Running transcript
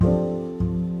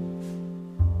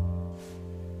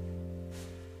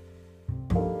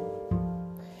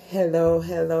Hello,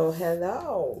 hello,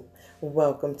 hello.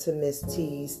 Welcome to Miss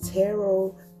T's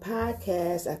Tarot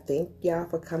Podcast. I thank y'all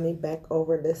for coming back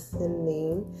over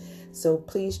listening. So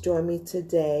please join me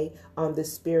today on the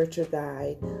spiritual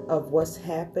guide of what's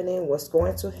happening, what's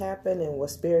going to happen, and what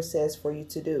Spirit says for you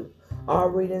to do. All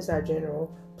readings are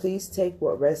general. Please take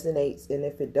what resonates, and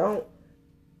if it don't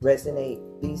resonate,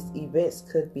 these events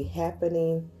could be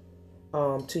happening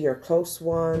to your close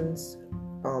ones,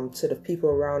 to the people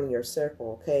around in your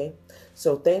circle, okay?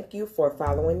 So thank you for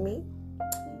following me.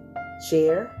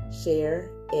 Share,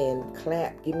 and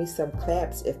clap. Give me some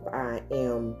claps if I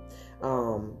am,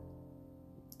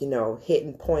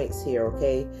 hitting points here,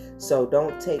 okay? So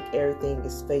don't take everything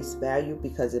as face value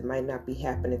because it might not be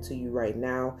happening to you right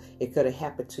now. It could have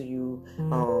happened to you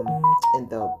in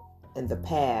the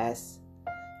past,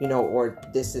 or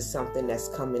this is something that's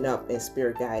coming up and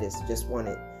Spirit Guide is just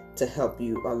wanted to help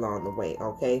you along the way,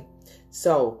 okay?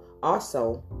 So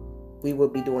also we will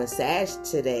be doing Sag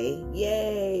today.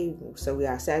 Yay! So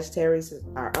our Sagittarius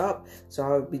are up, so I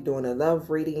will be doing a love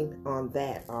reading on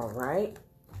that. All right,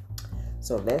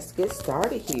 so let's get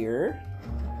started here.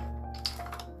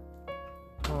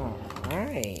 All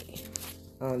right,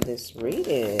 on this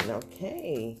reading.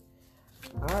 Okay,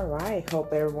 all right,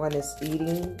 hope everyone is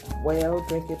eating well,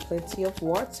 drinking plenty of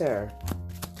water.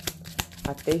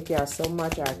 I thank y'all so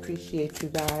much. I appreciate you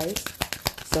guys.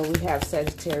 So we have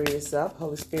Sagittarius up.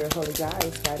 Holy Spirit, Holy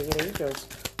Guides, Guardian Angels.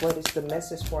 What is the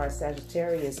message for our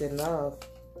Sagittarius in love?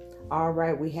 All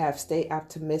right, we have stay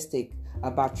optimistic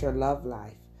about your love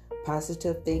life.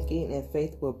 Positive thinking and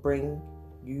faith will bring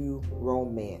you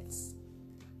romance.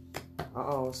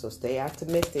 So stay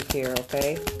optimistic here,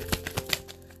 okay?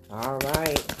 All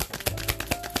right.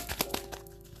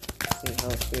 See,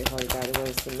 Holy Spirit, Holy God, what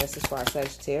is the message for our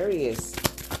Sagittarius?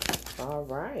 All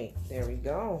right, there we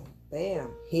go.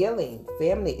 Bam. Healing,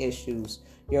 family issues.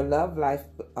 Your love life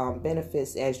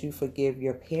benefits as you forgive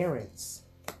your parents.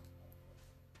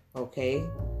 Okay,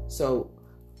 so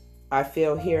I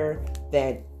feel here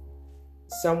that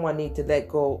someone needs to let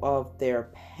go of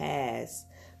their past,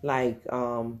 like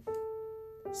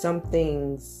some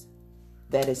things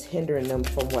that is hindering them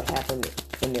from what happened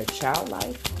in their child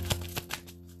life.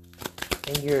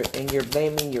 And you're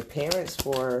blaming your parents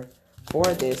for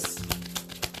this.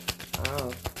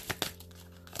 Oh.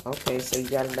 Okay, so you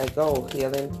gotta let go.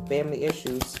 Healing family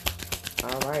issues.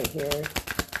 All right, here.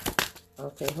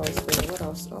 Okay, Holy Spirit, what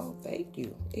else? Oh, thank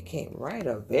you. It came right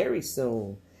up very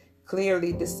soon.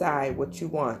 Clearly decide what you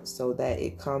want so that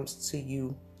it comes to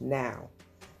you now.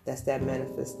 That's that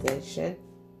manifestation.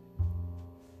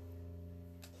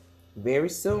 Very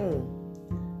soon.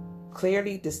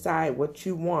 Clearly decide what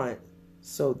you want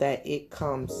so that it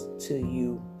comes to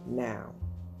you now.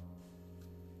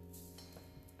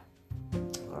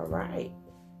 All right.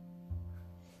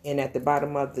 And at the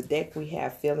bottom of the deck, we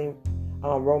have feeling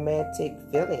romantic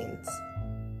feelings.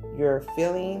 Your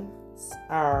feelings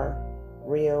are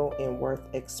real and worth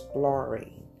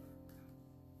exploring.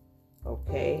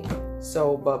 Okay.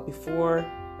 So, but before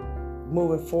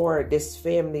moving forward, this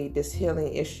family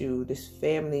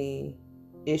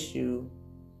issue,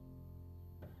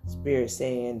 Spirit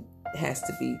saying has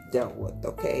to be dealt with,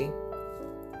 okay?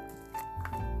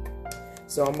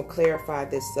 So I'm going to clarify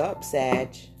this up,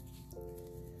 Sag.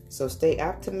 So stay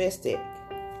optimistic.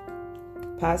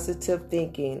 Positive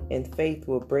thinking and faith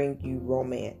will bring you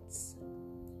romance.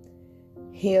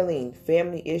 Healing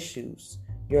family issues.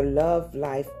 Your love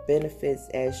life benefits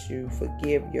as you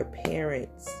forgive your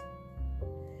parents.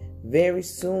 Very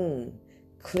soon,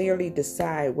 clearly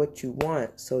decide what you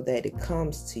want so that it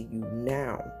comes to you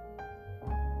now.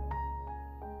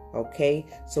 Okay,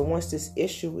 so once this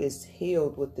issue is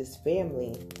healed with this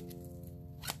family,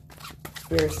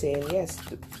 Spirit saying yes,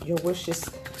 your wishes,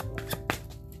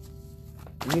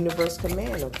 universe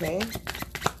command, okay?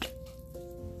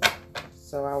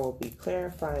 So I will be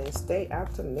clarifying, stay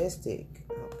optimistic.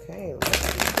 Okay, let's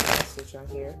see the message on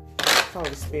here.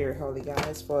 Holy Spirit, Holy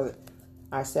Guides, for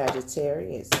our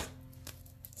Sagittarius.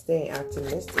 Staying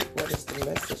optimistic. What is the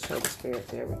message, Holy Spirit?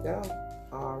 There we go.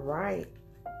 All right.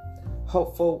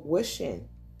 Hopeful wishing.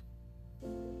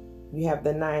 You have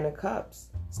the 9 of Cups.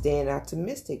 Staying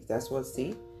optimistic. That's what,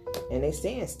 see? And they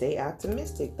saying stay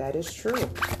optimistic. That is true.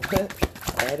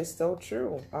 That is so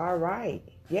true. All right.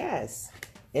 Yes.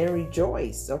 And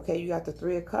rejoice. Okay, you got the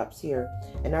 3 of Cups here.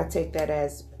 And I take that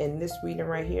as in this reading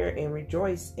right here, and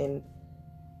rejoice and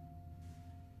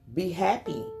be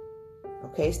happy.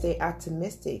 Okay, stay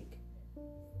optimistic.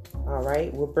 All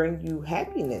right, will bring you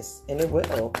happiness, and it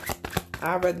will.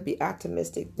 I'd rather be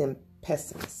optimistic than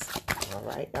pessimist. All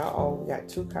right, we got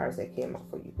 2 cards that came up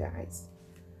for you guys.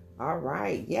 All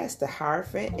right. Yes, the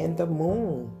Hierophant and the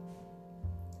Moon.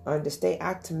 Stay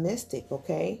optimistic,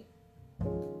 okay?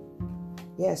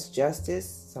 Yes, justice,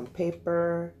 some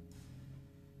paper.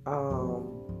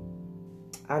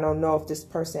 I don't know if this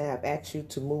person have asked you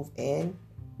to move in.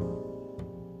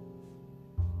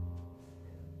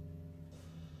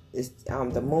 It's,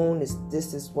 the moon is,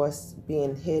 this is what's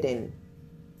being hidden.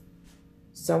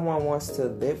 Someone wants to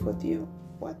live with you.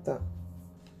 What the?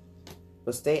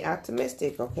 But stay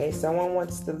optimistic, okay? Someone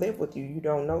wants to live with you. You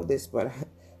don't know this, but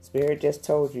Spirit just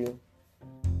told you.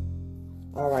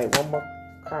 All right, one more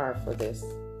card for this.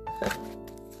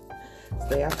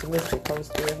 Stay optimistic. Holy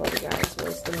Spirit, Holy Guys,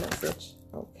 what's the message?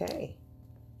 Okay.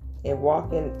 And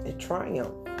walk in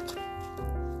triumph.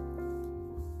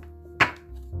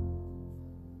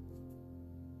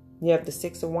 You have the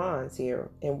Six of Wands here.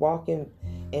 And walk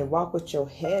with your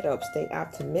head up. Stay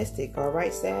optimistic. All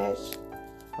right, Sag?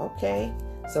 Okay.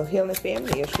 So healing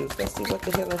family issues. Let's see what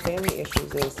the healing family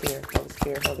issues is here. Holy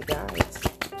Spirit, Holy Guides.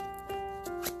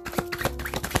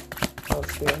 Holy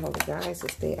Spirit, Holy Guides. So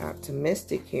stay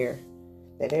optimistic here.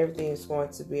 That everything is going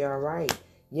to be all right.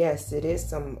 Yes, it is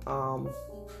some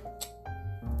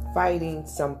fighting,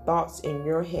 some thoughts in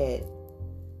your head.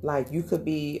 Like you could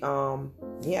be,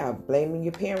 blaming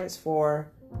your parents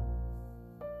for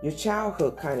your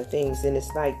childhood kind of things. And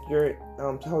it's like your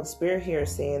Holy Spirit here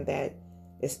is saying that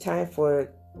it's time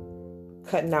for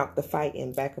cutting out the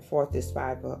fighting back and forth. This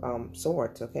Five of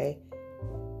Swords, okay?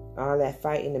 All that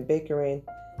fighting and bickering.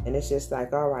 And it's just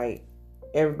like, all right,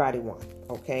 everybody won,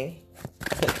 okay?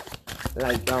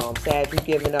 Like, Sag, you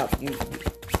giving up.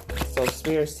 So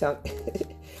Spirit's telling,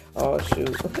 oh,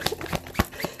 shoot.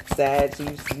 Sag,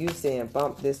 you saying,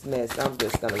 bump this mess. I'm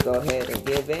just going to go ahead and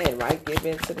give in, right? Give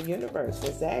in to the universe.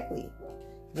 Exactly.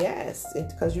 Yes.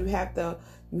 Because you have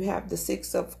the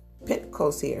Six of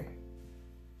Pentacles here.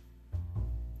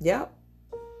 Yep.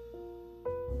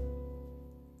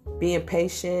 Being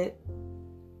patient.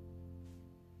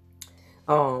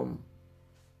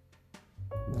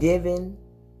 Giving.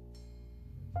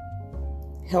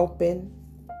 Helping.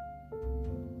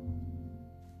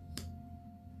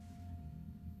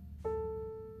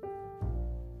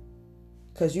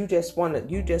 Because you just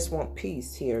want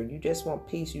peace here. You just want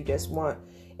peace. You just want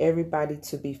everybody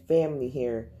to be family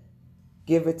here.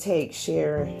 Give or take,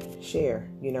 share,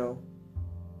 you know.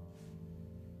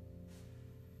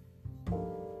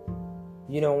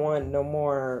 You don't want no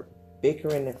more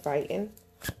bickering and fighting.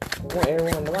 You want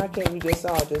everyone, why can't we just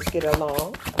all just get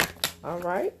along? All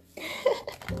right?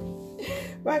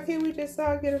 Why can't we just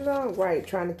all get along? Right,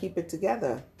 trying to keep it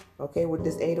together. Okay, with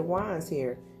this Eight of Wands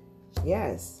here.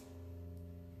 Yes.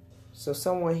 So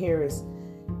someone here is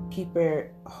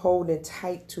holding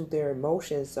tight to their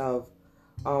emotions of,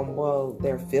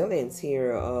 their feelings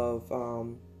here of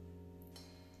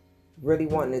really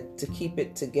wanting to keep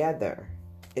it together.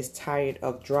 Is tired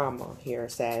of drama here,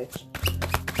 Sag.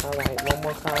 All right, one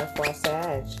more card for our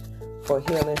Sag for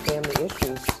healing family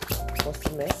issues. What's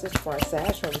the message for our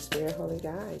Sag, Holy Spirit, Holy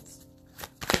Guides?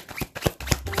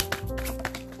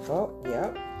 Oh,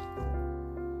 yep.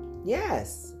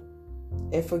 Yes.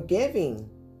 And forgiving.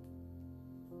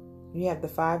 You have the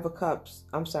Five of Cups.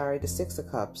 I'm sorry, the Six of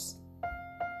Cups.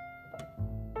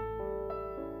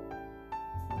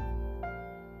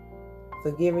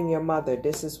 Forgiving your mother.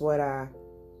 This is what I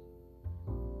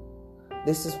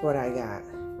got.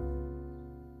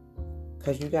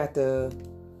 Because you got the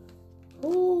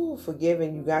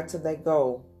forgiving. You got to let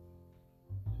go.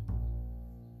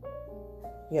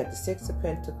 You got the Six of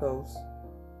Pentacles.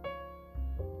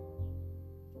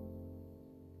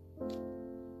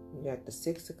 You got the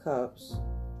Six of Cups.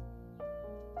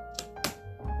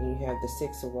 And you have the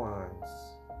Six of Wands.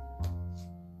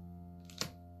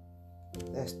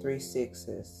 That's 3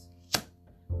 sixes.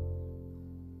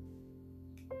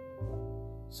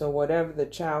 So whatever the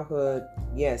childhood,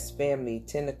 yes, family,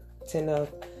 ten of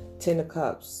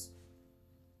Cups.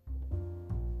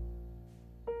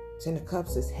 10 of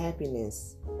Cups is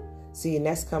happiness. See, and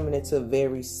that's coming into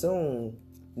very soon.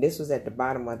 This was at the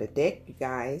bottom of the deck, you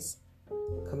guys.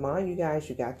 Come on, you guys.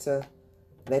 You got to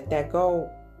let that go.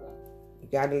 You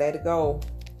got to let it go.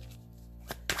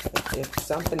 If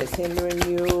something is hindering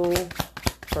you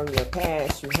from your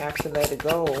past, you have to let it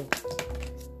go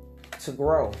to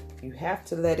grow. You have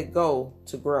to let it go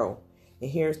to grow. And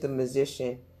here's the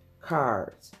Magician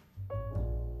cards.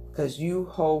 Because you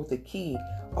hold the key.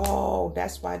 Oh,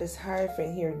 that's why this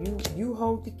Hierophant here. You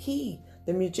hold the key.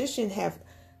 The Magician have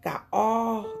got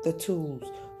all the tools.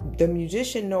 The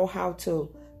Magician know how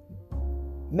to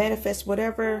manifest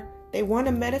whatever they want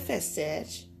to manifest, Sag.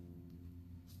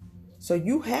 So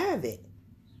you have it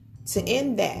to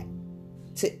end that.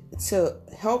 to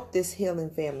help this healing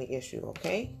family issue,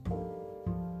 okay?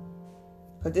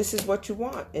 Because this is what you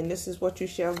want, and this is what you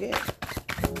shall get.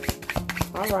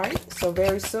 All right. So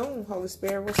very soon, Holy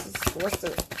Spirit, what's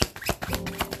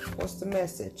the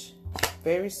message?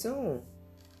 Very soon.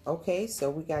 Okay. So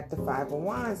we got the Five of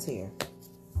Wands here.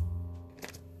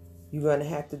 You're gonna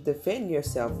have to defend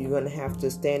yourself. You're gonna have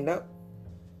to stand up.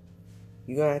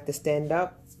 You're gonna have to stand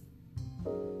up.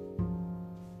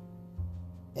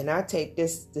 And I take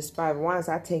this Five of Wands,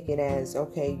 I take it as,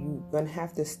 okay, you're going to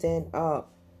have to stand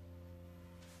up,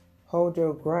 hold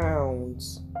your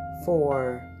grounds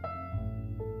for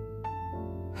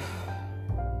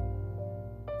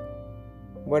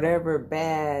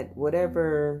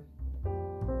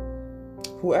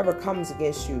whoever comes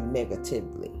against you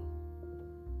negatively.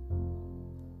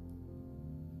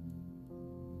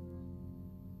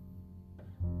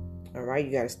 All right,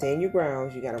 you got to stand your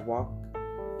grounds. You got to walk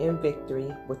in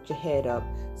victory with your head up.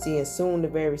 See, and soon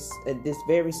this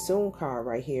very soon card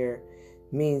right here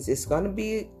means it's going to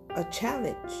be a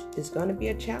challenge. It's going to be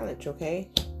a challenge, okay?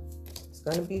 It's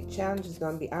going to be a challenge. It's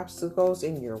going to be obstacles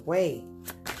in your way.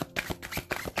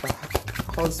 But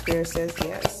Holy Spirit says,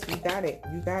 yes, you got it.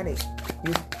 You got it.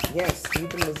 Yes, you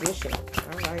the Magician.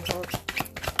 All right,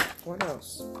 what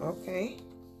else? Okay.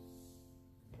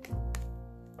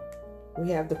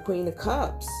 We have the Queen of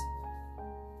Cups.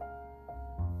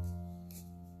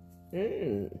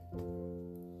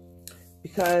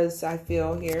 Because I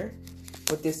feel here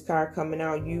with this card coming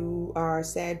out, you are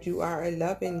sad. You are a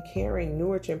loving, caring,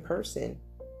 nurturing person.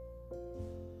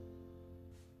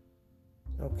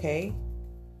 Okay.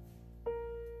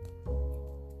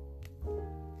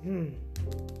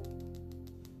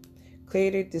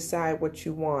 Clearly decide what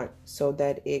you want so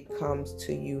that it comes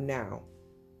to you now.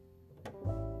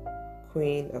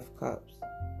 Queen of Cups.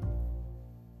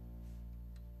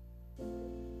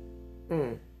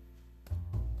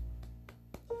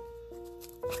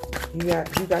 You got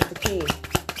the key.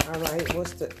 All right.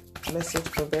 What's the message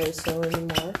for very soon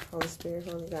anymore? Holy Spirit,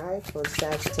 Holy Guide for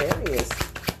Sagittarius.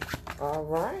 All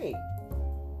right.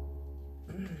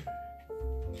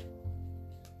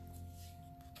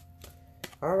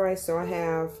 All right. So I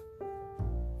have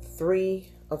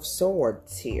Three of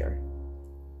Swords here.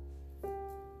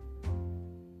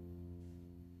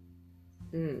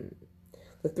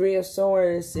 The Three of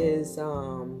Swords is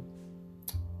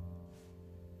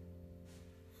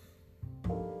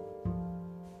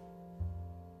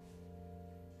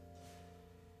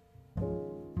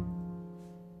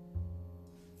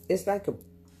it's like a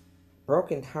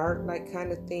broken heart, like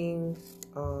kind of thing.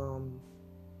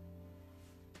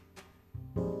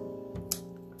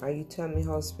 Are you telling me,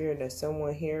 Holy Spirit, that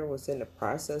someone here was in the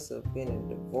process of getting a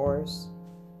divorce?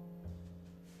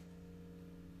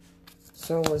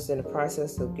 Someone was in the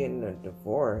process of getting a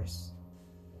divorce.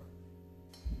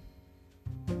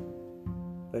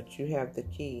 But you have the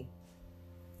key.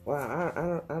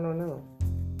 Wow, I don't know.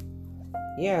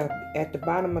 Yeah, at the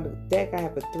bottom of the deck, I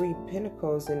have a Three of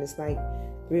Pentacles, and it's like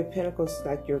Three of Pentacles is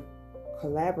like you're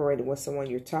collaborating with someone.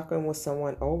 You're talking with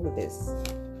someone over this.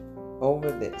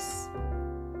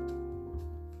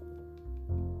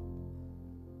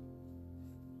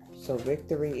 So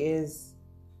victory is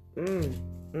very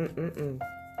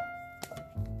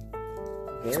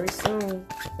soon.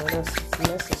 What else is the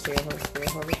message here, Holy Spirit,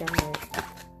 Holy Guide?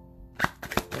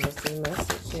 What is the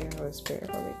message here, Holy Spirit,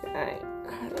 Holy Guide?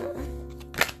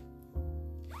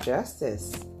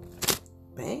 Justice.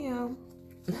 Bam.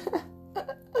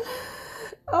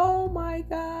 Oh my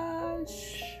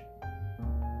gosh.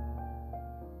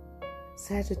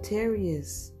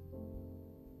 Sagittarius.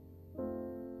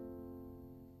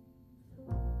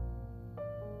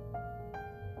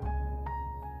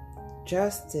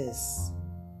 Justice.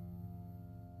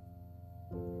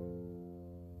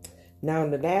 Now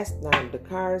the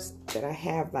cards that I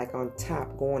have like on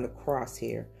top going across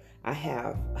here, I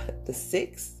have the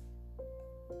Six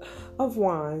of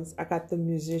Wands, I got the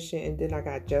Magician, and then I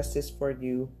got Justice for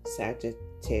you,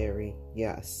 Sagittarius.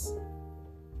 Yes.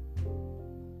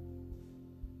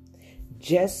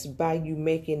 Just by you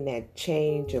making that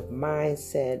change of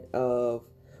mindset of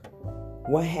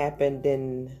what happened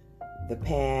in the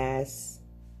past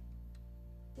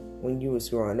when you was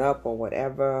growing up or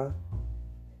whatever,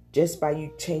 just by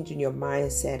you changing your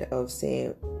mindset of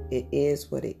saying it is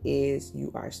what it is,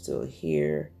 you are still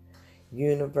here.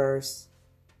 Universe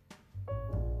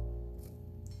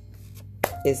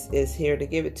is here to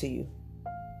give it to you.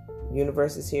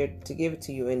 Universe is here to give it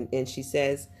to you. And she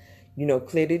says,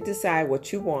 clearly decide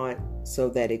what you want so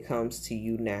that it comes to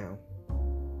you now.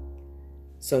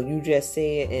 So you just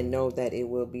say it and know that it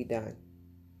will be done.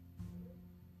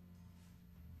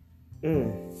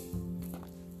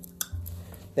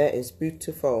 That is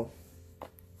beautiful.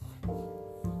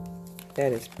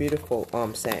 That is beautiful,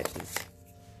 Saggies.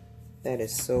 That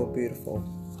is so beautiful.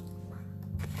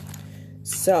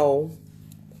 So,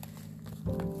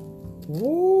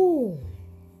 woo,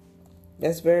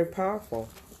 that's very powerful.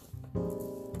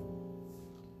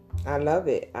 I love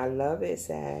it. I love it,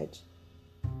 Sag.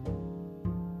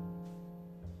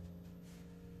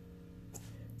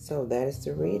 So that is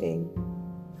the reading.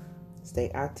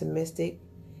 Stay optimistic,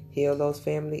 heal those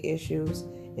family issues,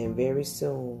 and very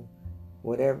soon,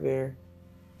 whatever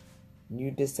you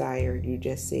desire, you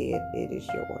just said, it is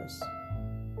yours.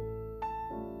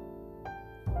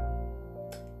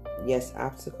 Yes,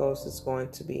 obstacles is going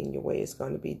to be in your way. It's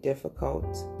going to be difficult,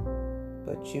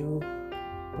 but you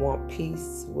want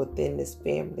peace within this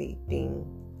family thing.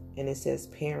 And it says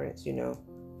parents,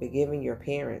 forgiving your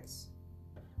parents.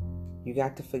 You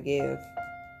got to forgive.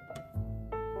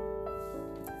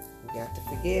 You got to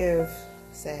forgive,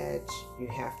 Sag. You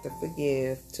have to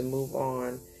forgive to move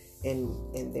on.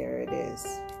 And there it is.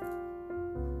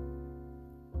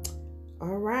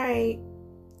 All right.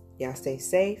 Y'all stay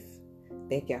safe.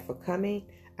 Thank y'all for coming.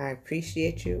 I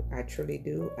appreciate you. I truly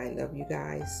do. I love you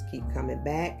guys. Keep coming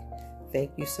back.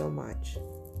 Thank you so much.